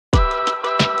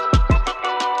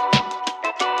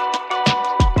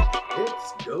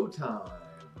Showtime.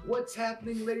 What's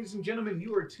happening, ladies and gentlemen?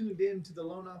 You are tuned in to the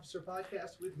Loan Officer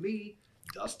Podcast with me,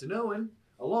 Dustin Owen,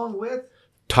 along with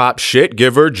Top shit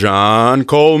giver, John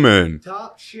Coleman.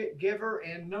 top shit giver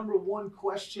and number one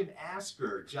question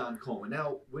asker, John Coleman.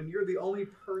 Now, when you're the only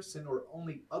person or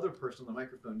only other person on the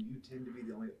microphone, you tend to be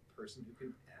the only person who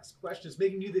can ask questions,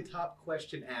 making you the top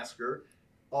question asker,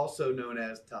 also known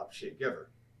as top shit giver.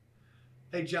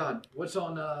 Hey, John, what's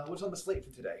on the slate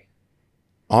for today?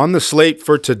 On the slate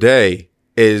for today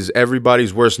is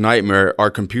everybody's worst nightmare.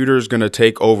 Are computers going to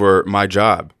take over my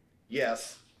job?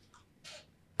 Yes.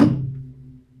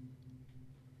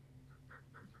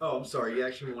 Oh, I'm sorry. You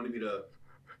actually wanted me to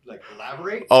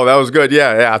elaborate? Oh, that was good.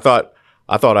 Yeah. I thought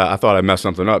I messed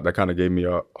something up. That kind of gave me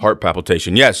a heart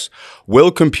palpitation. Yes.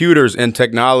 Will computers and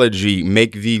technology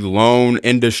make the loan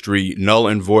industry null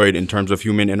and void in terms of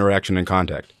human interaction and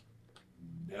contact?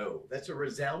 No. That's a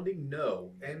resounding no.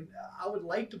 And I would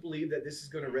like to believe that this is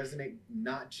going to resonate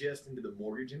not just into the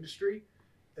mortgage industry,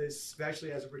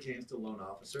 especially as it pertains to loan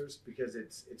officers, because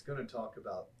it's going to talk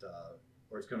about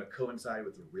or it's going to coincide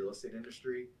with the real estate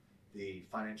industry, the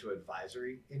financial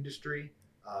advisory industry,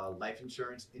 life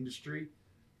insurance industry.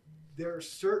 There are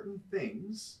certain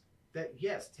things that,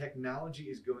 yes, technology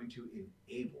is going to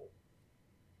enable,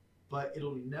 but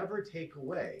it'll never take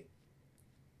away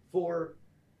for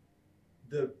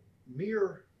the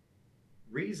mere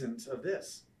reasons of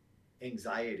this: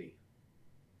 anxiety,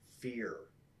 fear,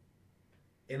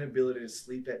 inability to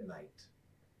sleep at night,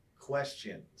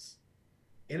 questions,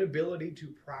 inability to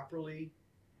properly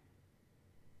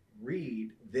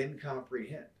read, then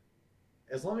comprehend.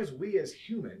 As long as we as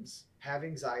humans have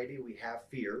anxiety, we have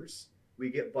fears, we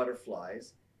get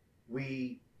butterflies,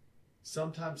 we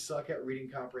sometimes suck at reading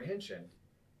comprehension,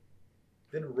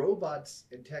 then robots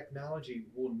and technology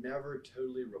will never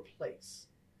totally replace,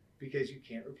 because you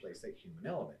can't replace that human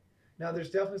element. Now, there's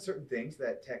definitely certain things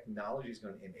that technology is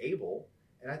going to enable,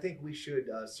 and I think we should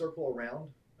circle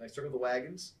the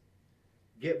wagons,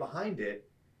 get behind it,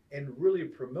 and really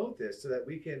promote this so that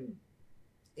we can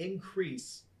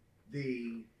increase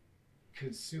the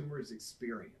consumer's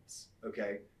experience.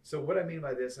 Okay, so what I mean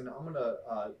by this, and I'm going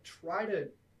to try to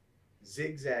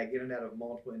zigzag in and out of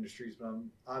multiple industries, but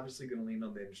I'm obviously going to lean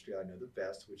on the industry I know the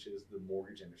best, which is the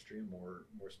mortgage industry, and more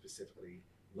specifically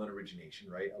loan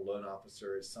origination, right? A loan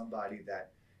officer is somebody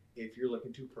that, if you're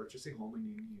looking to purchase a home and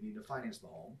you need to finance the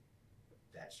home,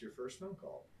 that's your first phone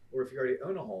call. Or if you already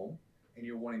own a home and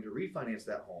you're wanting to refinance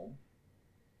that home,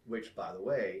 which, by the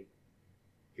way,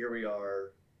 here we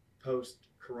are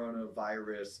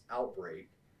post-coronavirus outbreak,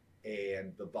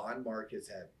 and the bond markets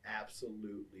have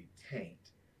absolutely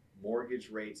tanked. Mortgage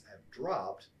rates have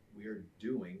dropped. We are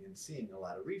doing and seeing a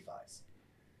lot of refis.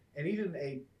 And even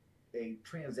a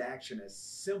transaction as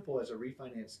simple as a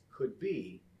refinance could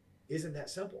be isn't that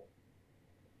simple,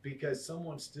 because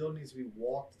someone still needs to be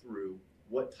walked through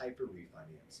what type of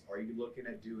refinance. Are you looking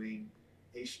at doing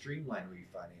a streamlined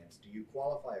refinance? Do you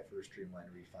qualify for a streamlined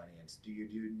refinance? Do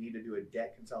you need to do a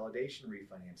debt consolidation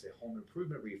refinance, a home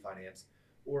improvement refinance?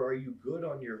 Or are you good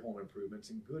on your home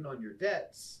improvements and good on your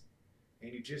debts,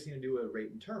 and you just need to do a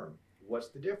rate and term? What's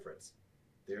the difference?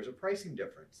 There's a pricing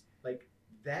difference.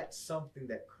 That's something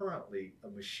that currently a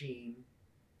machine,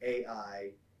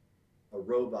 AI, a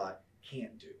robot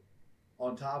can't do.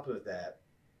 On top of that,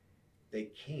 they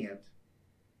can't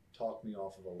talk me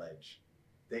off of a ledge.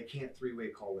 They can't three-way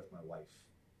call with my wife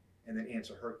and then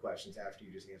answer her questions after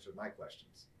you just answered my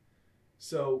questions.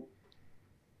 So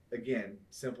again,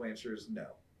 simple answer is no.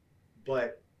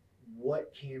 But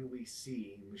what can we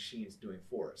see machines doing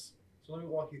for us? So let me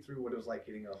walk you through what it was like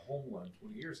getting a home loan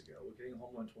 20 years ago. Getting a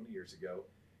home loan 20 years ago,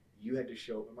 you had to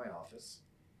show up in my office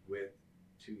with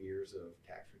 2 years of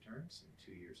tax returns and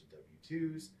 2 years of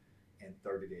W-2s and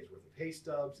 30 days worth of pay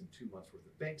stubs and 2 months worth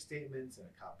of bank statements and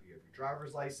a copy of your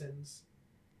driver's license.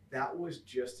 That was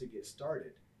just to get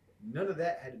started. None of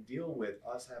that had to deal with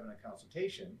us having a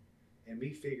consultation and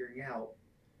me figuring out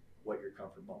what your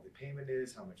comfort monthly payment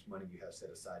is, how much money you have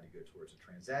set aside to go towards a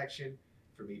transaction,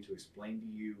 for me to explain to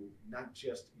you not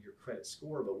just your credit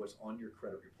score, but what's on your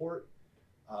credit report.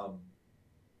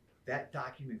 That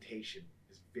documentation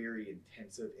is very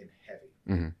intensive and heavy.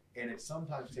 Mm-hmm. And it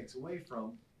sometimes takes away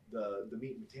from the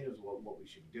meat and potatoes of what we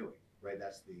should be doing, right?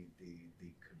 That's the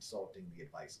consulting, the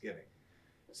advice giving.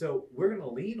 So we're going to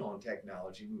lean on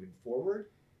technology moving forward,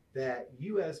 that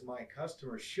you as my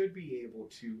customer should be able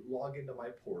to log into my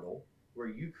portal where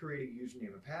you create a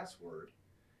username and password,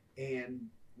 and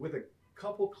with a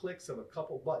couple clicks of a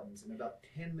couple buttons in about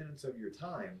 10 minutes of your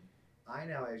time, I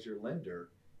now, as your lender,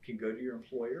 can go to your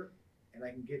employer and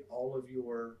I can get all of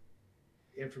your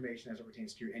information as it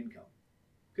pertains to your income.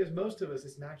 Because most of us,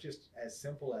 it's not just as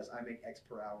simple as I make X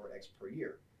per hour, X per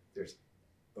year. There's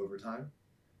overtime,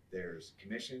 there's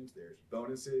commissions, there's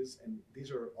bonuses, and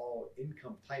these are all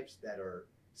income types that are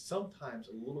sometimes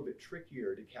a little bit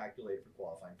trickier to calculate for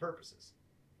qualifying purposes.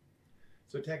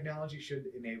 So technology should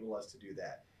enable us to do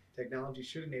that. Technology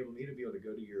should enable me to be able to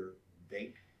go to your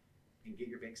bank and get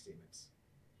your bank statements,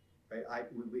 right?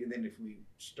 And then if we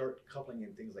start coupling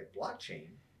in things like blockchain,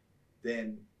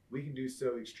 then we can do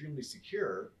so extremely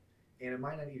secure, and it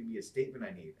might not even be a statement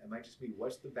I need. It might just be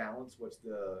what's the balance, what's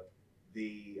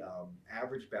the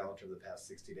average balance over the past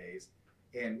 60 days,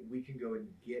 and we can go and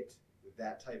get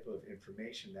that type of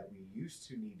information that we used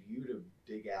to need you to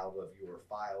dig out of your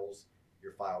files,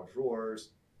 your file drawers,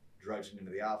 drudging into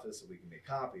the office so we can make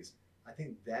copies. I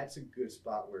think that's a good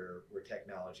spot where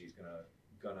technology is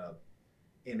gonna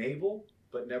enable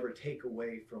but never take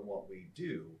away from what we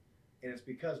do. And it's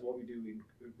because what we do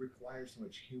requires so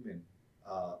much human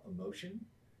emotion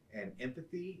and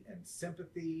empathy and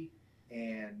sympathy.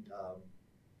 And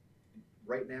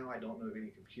right now, I don't know of any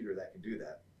computer that can do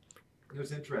that. It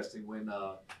was interesting when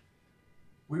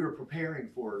we were preparing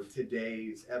for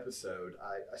today's episode.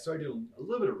 I started doing a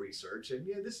little bit of research, and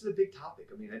this is a big topic.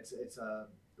 I mean,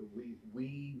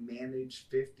 we manage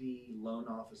 50 loan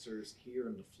officers here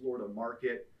in the Florida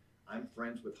market. I'm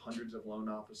friends with hundreds of loan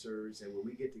officers, and when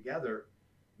we get together,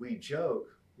 we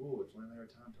joke, "Ooh, it's only a matter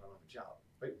of time until I don't have a job,"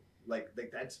 right? Like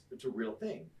it's a real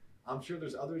thing. I'm sure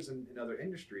there's others in other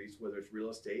industries, whether it's real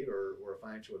estate or a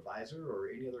financial advisor or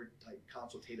any other type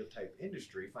consultative type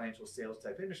industry, financial sales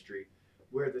type industry,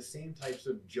 where the same types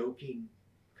of joking,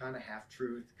 kind of half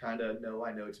truth, kind of no,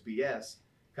 I know it's BS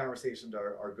conversations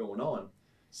are going on.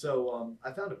 So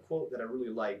I found a quote that I really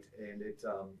liked, and it's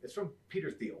from Peter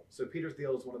Thiel. So Peter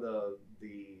Thiel is one of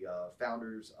the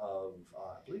founders of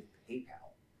I believe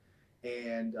PayPal,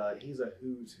 and he's a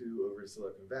who's who over in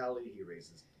Silicon Valley. He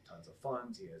raises tons of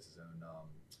funds. He has his own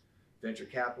venture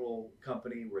capital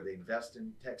company where they invest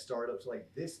in tech startups.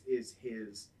 Like this is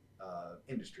his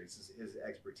industry. This is his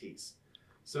expertise.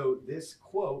 So this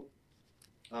quote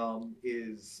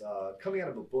is coming out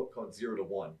of a book called 0 to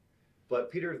 1. But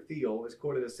Peter Thiel is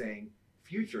quoted as saying,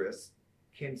 "Futurists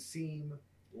can seem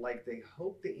like they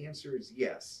hope the answer is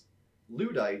yes.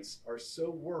 Luddites are so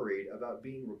worried about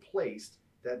being replaced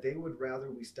that they would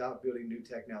rather we stop building new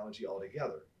technology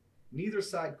altogether. Neither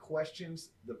side questions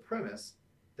the premise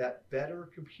that better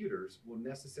computers will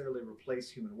necessarily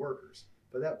replace human workers.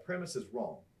 But that premise is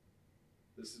wrong."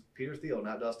 This is Peter Thiel,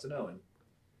 not Dustin Owen.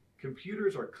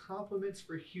 "Computers are complements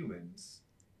for humans,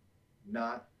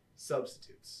 not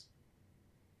substitutes."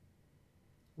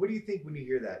 What do you think when you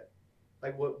hear that?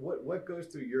 Like, what goes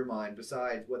through your mind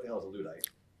besides what the hell is a Luddite?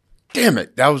 Damn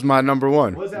it, that was my number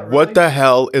one. Was that What really? the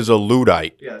hell is a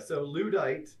Luddite? Yeah, so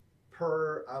Luddite,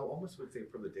 I almost would say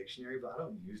per the dictionary, but I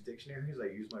don't use dictionaries. I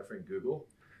use my friend Google.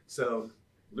 So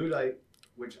Luddite,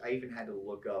 which I even had to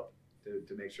look up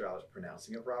to make sure I was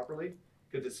pronouncing it properly,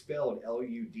 because it's spelled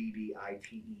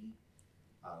Luddite.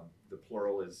 The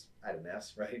plural is at an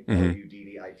S, right? Mhm.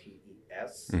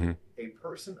 Luddites. Mhm. A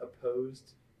person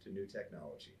opposed to new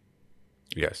technology.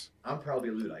 Yes. I'm probably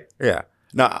a Luddite. Yeah.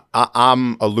 Now,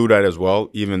 I'm a Luddite as well,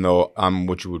 even though I'm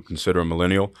what you would consider a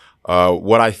millennial.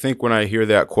 What I think when I hear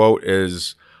that quote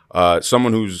is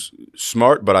someone who's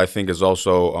smart, but I think is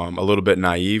also a little bit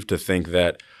naive to think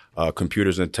that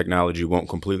computers and technology won't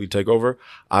completely take over.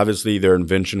 Obviously, their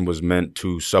invention was meant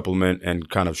to supplement and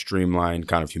kind of streamline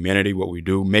kind of humanity, what we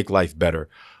do, make life better.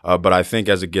 But I think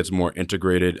as it gets more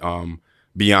integrated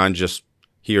beyond just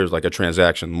here's like a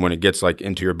transaction, when it gets like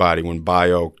into your body, when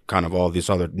bio kind of all this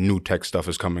other new tech stuff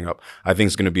is coming up, I think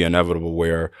it's going to be inevitable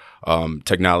where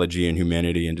technology and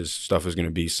humanity and just stuff is going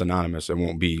to be synonymous. It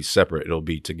won't be separate. It'll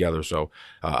be together. So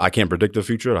I can't predict the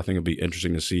future. I think it'll be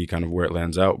interesting to see kind of where it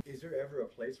lands out. Is there ever a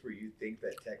place where you think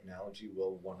that technology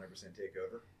will 100% take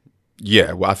over?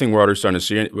 Yeah, well, I think we're already starting to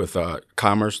see it with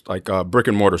commerce, like brick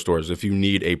and mortar stores. If you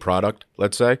need a product,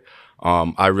 let's say,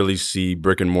 I really see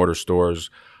brick and mortar stores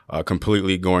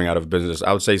completely going out of business.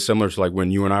 I would say similar to like when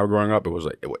you and I were growing up, it was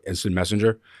like instant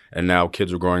messenger, and now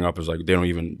kids are growing up as like they don't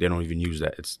even use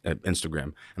that. It's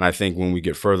Instagram. And I think when we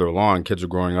get further along, kids are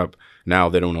growing up now.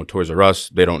 They don't know Toys R Us,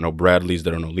 they don't know Bradley's,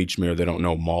 they don't know Lechmere, they don't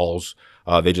know malls.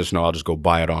 They just know I'll just go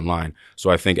buy it online. So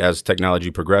I think as technology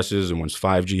progresses and once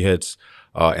 5G hits,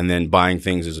 and then buying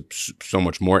things is so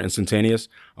much more instantaneous,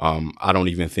 I don't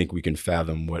even think we can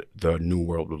fathom what the new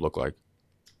world would look like.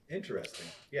 Interesting.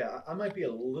 Yeah, I might be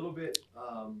a little bit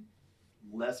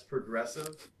less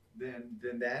progressive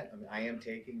than that. I mean, I am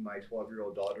taking my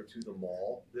 12-year-old daughter to the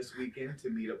mall this weekend to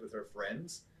meet up with her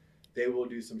friends. They will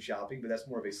do some shopping, but that's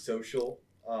more of a social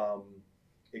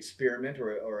experiment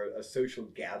or a social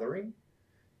gathering.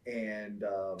 And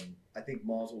I think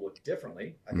malls will look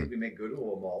differently. I think we may go to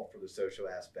a mall for the social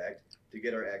aspect, to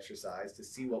get our exercise, to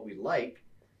see what we like,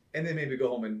 and then maybe go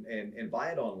home and buy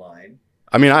it online.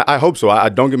 I mean, I hope so. I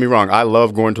don't get me wrong. I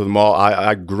love going to the mall.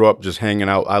 I grew up just hanging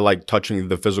out. I like touching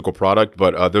the physical product,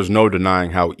 but there's no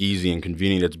denying how easy and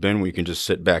convenient it's been when you can just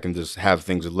sit back and just have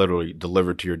things literally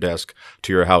delivered to your desk,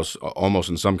 to your house, almost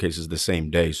in some cases the same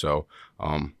day. So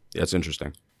that's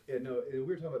interesting. Yeah, no, we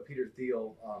were talking about Peter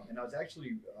Thiel, and I was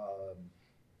actually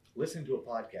listening to a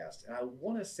podcast, and I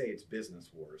want to say it's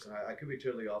Business Wars, and I could be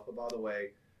totally off, but by the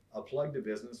way, I'll plug to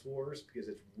Business Wars because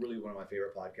it's really one of my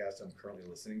favorite podcasts I'm currently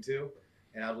listening to.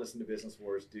 And I've listened to Business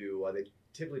Wars they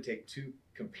typically take two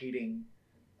competing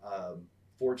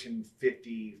Fortune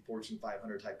 50, Fortune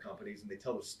 500 type companies, and they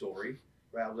tell the story.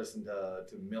 Right? I've listened to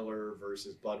Miller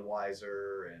versus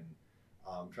Budweiser, and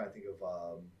I'm trying to think of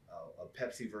a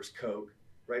Pepsi versus Coke.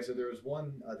 Right? So there was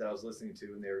one that I was listening to,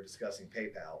 and they were discussing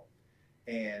PayPal.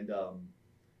 And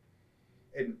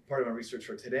part of my research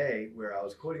for today, where I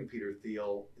was quoting Peter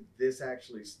Thiel, the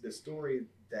story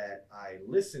that I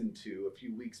listened to a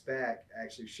few weeks back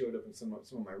actually showed up in some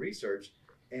of my research,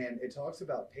 and it talks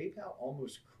about PayPal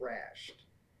almost crashed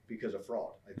because of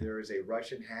fraud. Like, there is a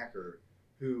Russian hacker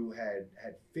who had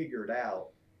figured out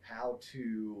how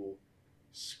to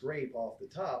scrape off the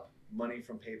top money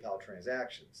from PayPal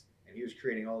transactions, and he was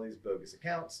creating all these bogus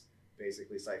accounts,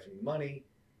 basically siphoning money,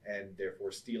 and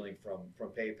therefore stealing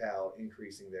from PayPal,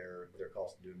 increasing their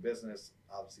cost of doing business.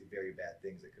 Obviously, very bad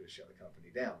things that could have shut the company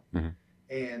down. Mm-hmm.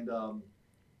 And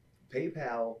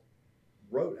PayPal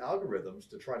wrote algorithms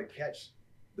to try to catch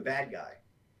the bad guy.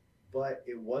 But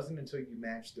it wasn't until you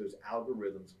matched those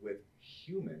algorithms with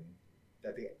human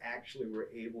that they actually were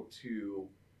able to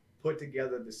put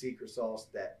together the secret sauce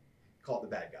that caught the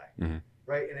bad guy. Mm-hmm.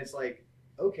 Right? And it's like,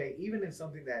 okay, even in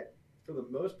something that, for the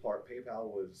most part,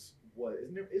 PayPal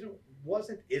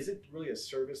isn't really a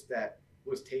service that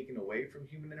was taken away from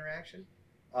human interaction.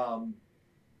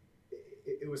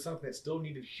 It was something that still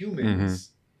needed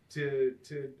humans to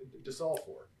solve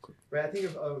for. Right? I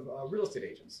think of real estate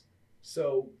agents.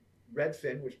 So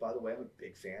Redfin, which, by the way, I'm a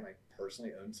big fan. I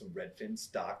personally own some Redfin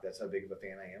stock. That's how big of a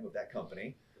fan I am of that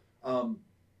company.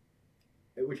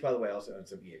 Which, by the way, I also own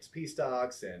some EXP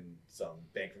stocks and some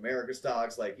Bank of America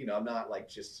stocks. Like, I'm not like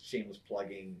just shameless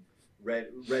plugging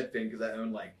Redfin because I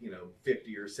own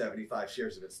 50 or 75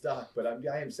 shares of its stock. But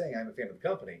I am saying I'm a fan of the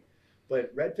company.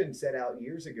 But Redfin set out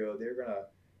years ago they're going to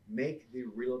make the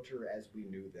realtor as we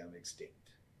knew them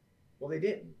extinct. Well, they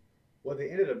didn't. What they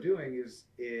ended up doing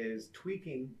is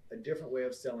tweaking a different way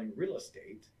of selling real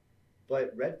estate.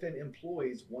 But Redfin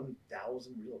employs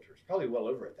 1,000 realtors, probably well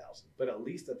over 1,000, but at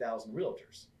least 1,000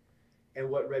 realtors. And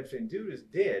what Redfin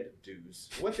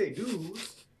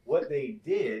what they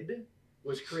did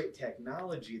was create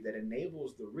technology that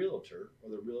enables the realtor or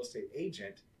the real estate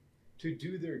agent to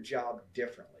do their job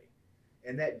differently.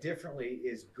 And that differently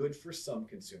is good for some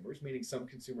consumers, meaning some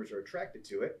consumers are attracted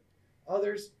to it.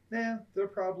 Others, they're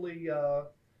probably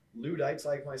Luddites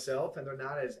like myself, and they're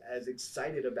not as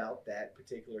excited about that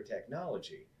particular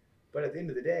technology. But at the end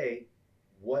of the day,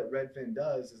 what Redfin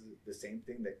does is the same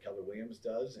thing that Keller Williams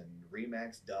does and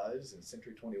Remax does and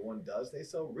Century 21 does. They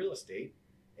sell real estate,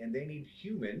 and they need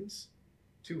humans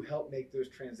to help make those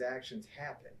transactions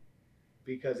happen.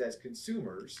 Because as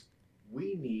consumers,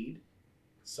 we need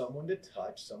someone to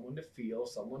touch, someone to feel,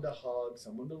 someone to hug,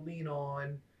 someone to lean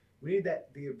on. We need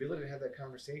the ability to have that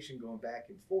conversation going back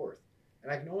and forth.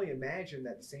 And I can only imagine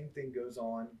that the same thing goes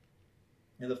on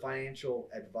in the financial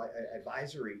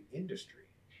advisory industry.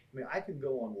 I mean, I can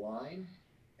go online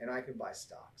and I can buy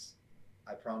stocks.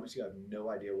 I promise you, I have no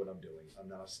idea what I'm doing. I'm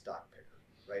not a stock picker,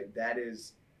 right? That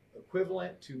is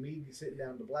equivalent to me sitting down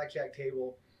at the blackjack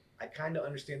table. I kind of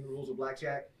understand the rules of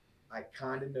blackjack. I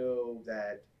kind of know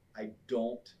that I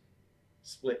don't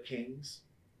split kings.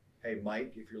 Hey,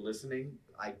 Mike, if you're listening,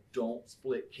 I don't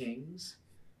split kings.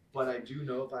 But I do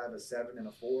know if I have a 7 and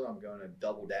a 4, I'm going to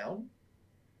double down,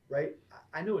 right?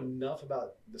 I know enough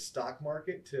about the stock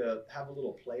market to have a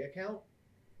little play account,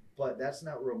 but that's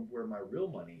not where my real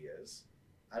money is.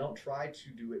 I don't try to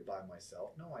do it by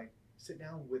myself. No, I sit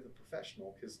down with a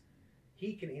professional because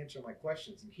he can answer my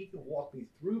questions and he can walk me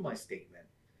through my statement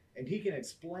and he can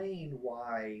explain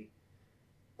why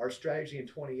our strategy in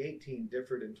 2018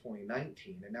 differed in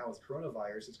 2019, and now with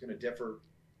coronavirus, it's going to differ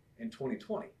in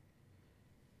 2020.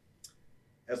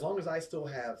 As long as I still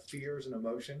have fears and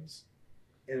emotions,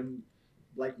 and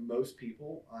like most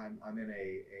people, I'm in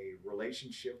a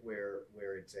relationship where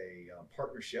it's a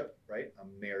partnership, right?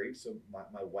 I'm married, so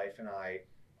my wife and I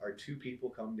are two people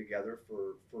come together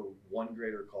for one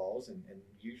greater cause and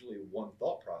usually one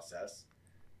thought process,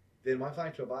 then my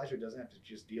financial advisor doesn't have to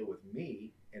just deal with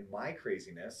me and my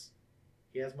craziness.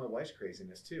 He has my wife's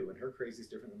craziness too, and her crazy is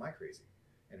different than my crazy,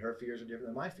 and her fears are different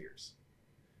than my fears.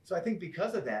 So I think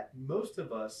because of that, most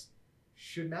of us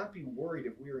should not be worried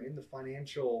if we are in the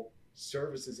financial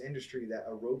services industry that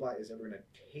a robot is ever going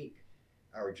to take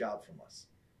our job from us.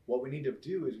 What we need to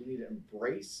do is we need to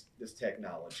embrace this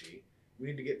technology. We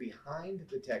need to get behind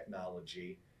the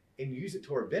technology and use it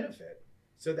to our benefit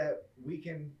so that we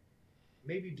can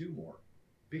maybe do more.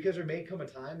 Because there may come a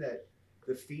time that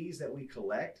the fees that we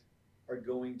collect are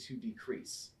going to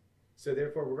decrease. So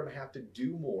therefore, we're going to have to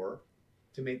do more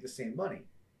to make the same money.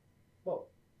 Well,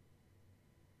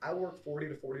 I work 40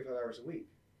 to 45 hours a week.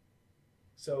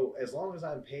 So as long as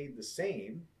I'm paid the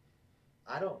same,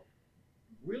 I don't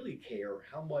really care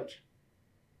how much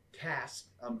task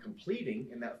I'm completing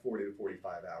in that 40 to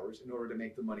 45 hours in order to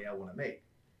make the money I want to make,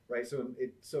 right? So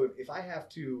if I have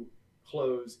to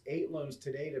close 8 loans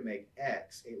today to make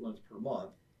X, 8 loans per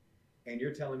month, and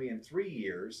you're telling me in 3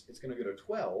 years it's going to go to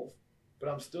 12, but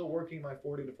I'm still working my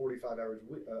 40 to 45 hours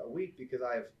a week because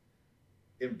I've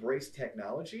embraced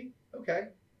technology, okay,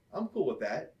 I'm cool with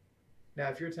that. Now,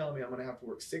 if you're telling me I'm going to have to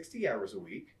work 60 hours a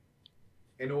week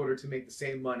in order to make the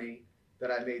same money that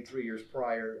I made 3 years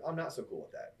prior, I'm not so cool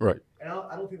with that. Right. And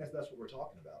I don't think that's what we're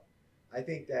talking about. I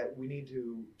think that we need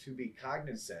to be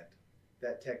cognizant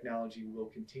that technology will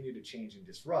continue to change and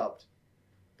disrupt,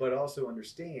 but also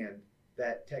understand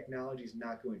that technology is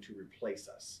not going to replace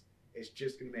us. It's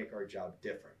just going to make our job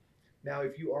different. Now,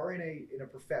 if you are in a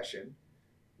profession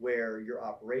where you're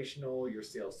operational, you're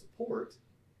sales support,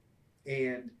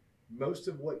 and most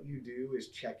of what you do is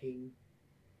checking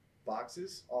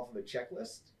boxes off of a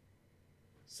checklist,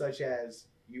 such as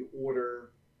you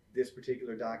order this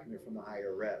particular document from the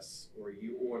IRS, or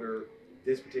you order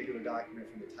this particular document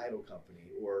from the title company,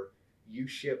 or you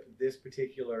ship this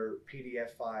particular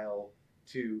PDF file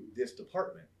to this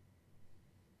department.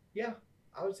 Yeah,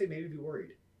 I would say maybe be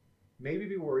worried. Maybe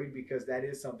be worried because that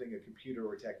is something a computer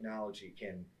or technology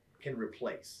can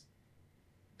replace.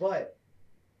 But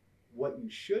what you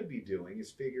should be doing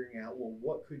is figuring out, well,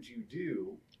 what could you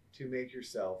do to make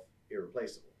yourself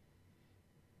irreplaceable?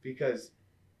 Because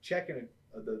checking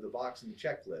the box in the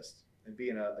checklist and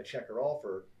being a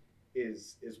checker-offer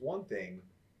is one thing,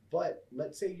 but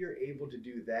let's say you're able to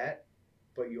do that,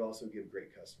 but you also give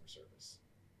great customer service,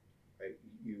 right?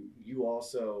 You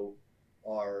also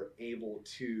are able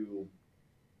to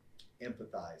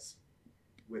empathize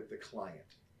with the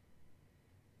client.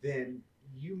 Then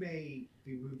you may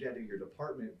be moved out of your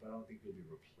department, but I don't think you'll be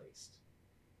replaced.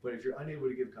 But if you're unable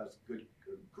to give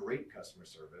great customer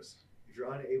service, if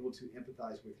you're unable to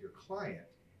empathize with your client,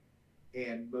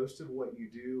 and most of what you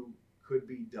do could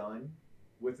be done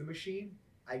with a machine,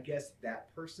 I guess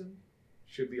that person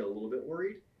should be a little bit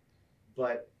worried.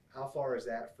 But how far is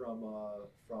that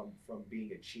from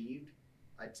being achieved?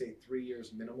 I'd say 3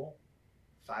 years minimal,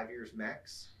 5 years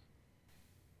max.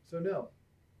 So no,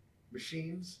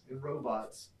 machines and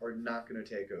robots are not going to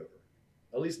take over.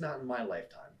 At least not in my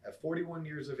lifetime. At 41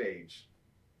 years of age,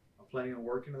 I'm planning on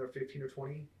working another 15 or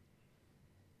 20.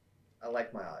 I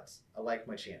like my odds. I like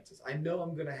my chances. I know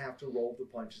I'm going to have to roll the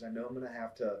punches. I know I'm going to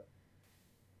have to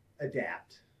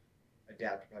adapt.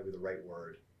 Adapt would probably be the right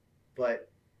word.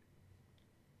 But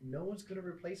no one's going to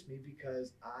replace me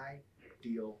because I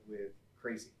deal with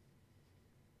crazy.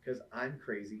 Because I'm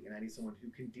crazy and I need someone who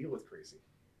can deal with crazy.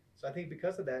 So I think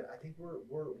because of that, I think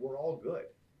we're all good.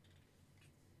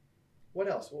 What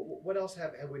else? What else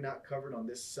have we not covered on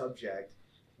this subject?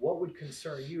 What would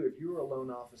concern you if you were a loan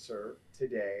officer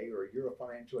today, or you're a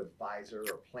financial advisor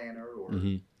or planner or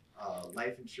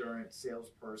life insurance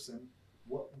salesperson?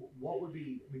 What would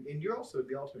be? I mean, and you're also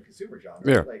the ultimate consumer, John.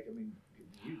 Right? Yeah. Like, I mean,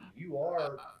 you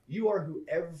are who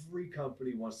every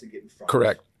company wants to get in front of.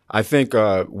 Correct. I think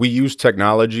we use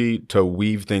technology to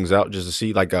weave things out just to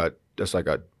see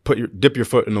dip your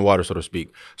foot in the water, so to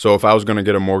speak. So if I was going to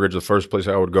get a mortgage, the first place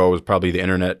I would go was probably the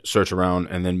internet, search around,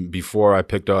 and then before I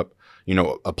picked up,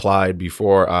 applied,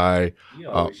 before I.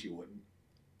 I wish you wouldn't.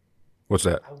 What's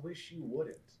that? I wish you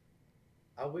wouldn't.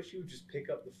 I wish you would just pick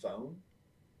up the phone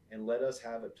and let us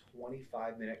have a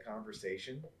 25-minute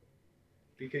conversation,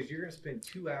 because you're going to spend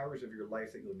 2 hours of your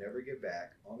life that you'll never get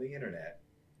back on the internet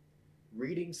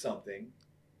reading something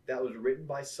that was written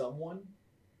by someone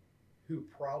who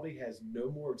probably has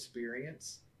no more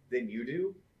experience than you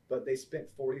do, but they spent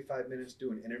 45 minutes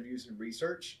doing interviews and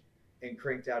research and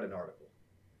cranked out an article.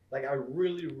 Like, I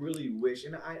really, really wish,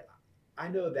 and I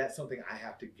know that's something I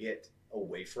have to get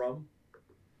away from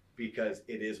because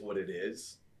it is what it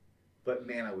is. But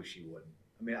man, I wish you wouldn't.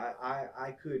 I mean,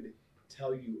 I could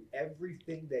tell you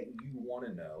everything that you want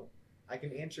to know. I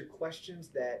can answer questions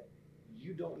that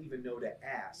you don't even know to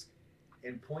ask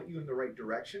and point you in the right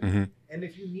direction. Mm-hmm. And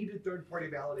if you needed third party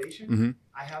validation, Mm-hmm.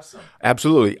 I have some.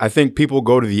 Absolutely. I think people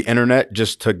go to the internet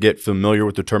just to get familiar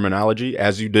with the terminology,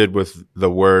 as you did with the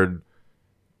word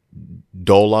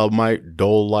dolomite,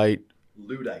 dolite,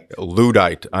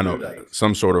 Luddite. I know. Luddite.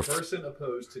 Some sort of Person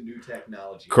opposed to new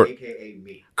technology, Cor- aka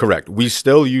me. Correct. We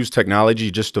still use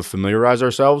technology just to familiarize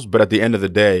ourselves, but at the end of the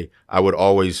day, I would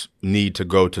always need to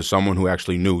go to someone who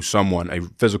actually knew someone, a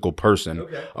physical person,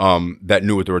 that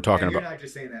knew what they were talking And about. you're not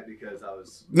just saying that because I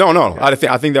was. No. Okay.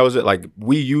 I think that was it. Like,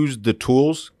 we used the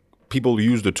tools. People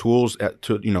use the tools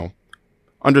to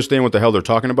understand what the hell they're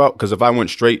talking about. Because if I went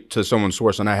straight to someone's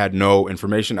source and I had no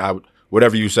information, I would,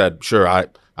 whatever you said, sure, I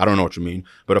don't know what you mean.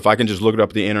 But if I can just look it up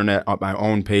at the internet at my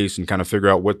own pace and kind of figure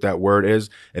out what that word is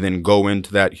and then go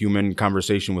into that human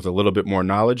conversation with a little bit more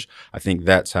knowledge, I think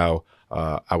that's how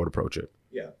I would approach it.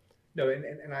 Yeah. No,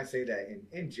 and I say that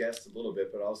in jest a little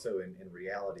bit, but also in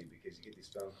reality, because you get these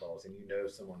phone calls and you know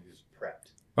someone who's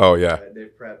prepped. Oh, yeah.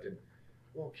 They've prepped and,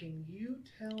 well, can you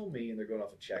tell me? And they're going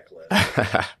off a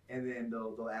checklist. And then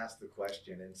they'll ask the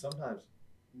question. And sometimes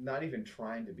not even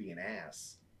trying to be an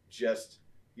ass, just,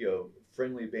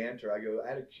 friendly banter. I go,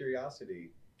 out of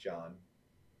curiosity, John,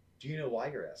 do you know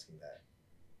why you're asking that?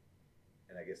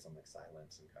 And I get some like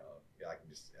silence and kind of,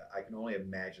 I can only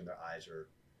imagine their eyes are,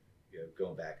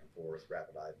 going back and forth,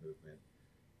 rapid eye movement.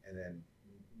 And then,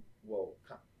 well,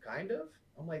 kind of.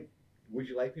 I'm like, would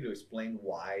you like me to explain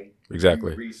why?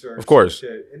 Exactly. Research. Of course.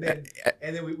 And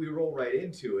then we roll right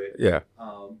into it. Yeah.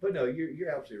 But no,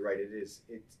 you're absolutely right. It's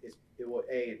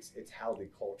how the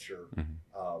culture.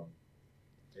 Mm-hmm.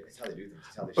 It's how they do things.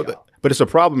 It's how they shop. But it's a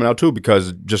problem now too,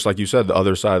 because just like you said, the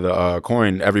other side of the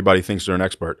coin, everybody thinks they're an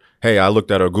expert. Hey, I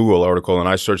looked at a Google article and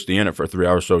I searched the internet for 3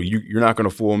 hours, so you're not going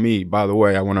to fool me. By the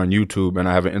way, I went on YouTube and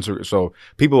I have an Instagram. So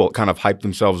people kind of hype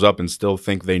themselves up and still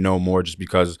think they know more just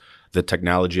because the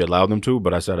technology allowed them to.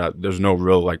 But I said there's no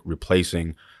real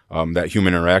replacing that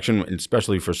human interaction,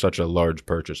 especially for such a large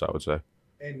purchase, I would say.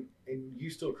 And you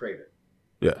still crave it.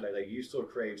 Yeah. Like you still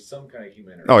crave some kind of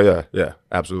human interaction. Oh yeah,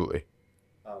 absolutely.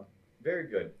 Very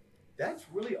good. That's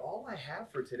really all I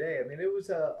have for today. I mean, it was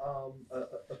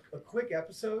a quick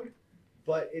episode,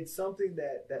 but it's something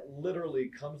that literally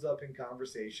comes up in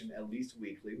conversation at least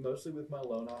weekly, mostly with my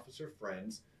loan officer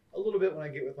friends, a little bit when I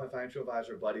get with my financial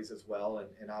advisor buddies as well.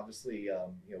 And obviously,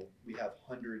 we have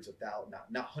hundreds of thousands,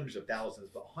 not hundreds of thousands,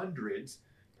 but hundreds,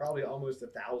 probably almost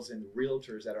 1,000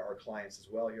 realtors that are our clients as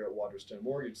well here at Waterstone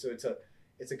Mortgage. So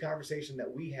it's a conversation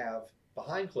that we have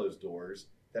behind closed doors.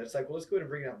 That it's like, well, let's go ahead and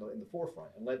bring it out in the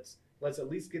forefront, and let's at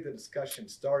least get the discussion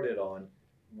started on,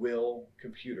 will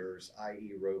computers,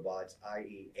 i.e. robots,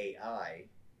 i.e. AI,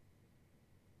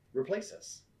 replace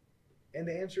us? And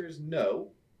the answer is no,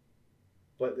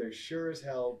 but they're sure as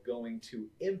hell going to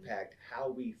impact how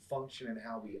we function and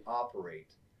how we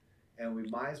operate, and we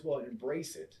might as well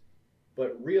embrace it,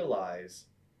 but realize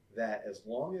that as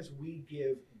long as we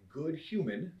give good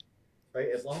human, right,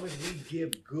 as long as we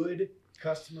give good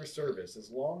customer service,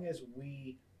 as long as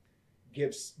we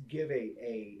give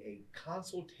a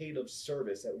consultative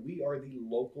service, that we are the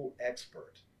local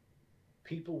expert,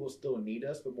 people will still need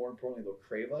us, but more importantly, they'll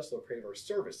crave us, they'll crave our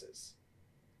services.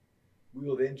 We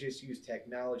will then just use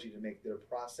technology to make their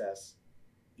process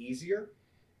easier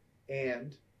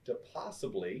and to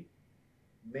possibly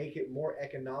make it more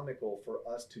economical for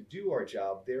us to do our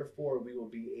job. Therefore, we will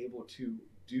be able to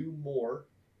do more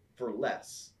for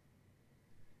less.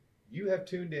 You have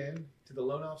tuned in to the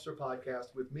Loan Officer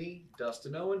Podcast with me,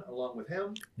 Dustin Owen, along with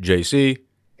him, JC.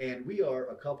 And we are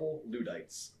a couple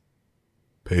Luddites.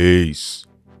 Peace.